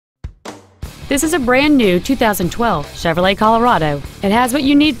This is a brand new 2012 Chevrolet Colorado. It has what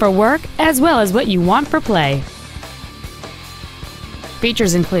you need for work as well as what you want for play.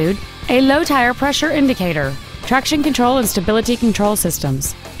 Features include a low tire pressure indicator, traction control and stability control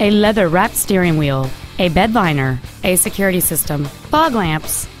systems, a leather-wrapped steering wheel, a bed liner, a security system, fog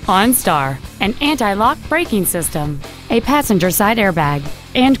lamps, OnStar, an anti-lock braking system, a passenger side airbag,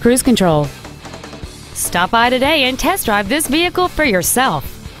 and cruise control. Stop by today and test drive this vehicle for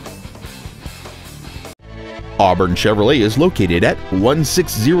yourself. Auburn Chevrolet is located at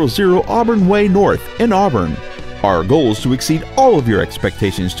 1600 Auburn Way North in Auburn. Our goal is to exceed all of your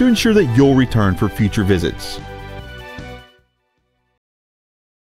expectations to ensure that you'll return for future visits.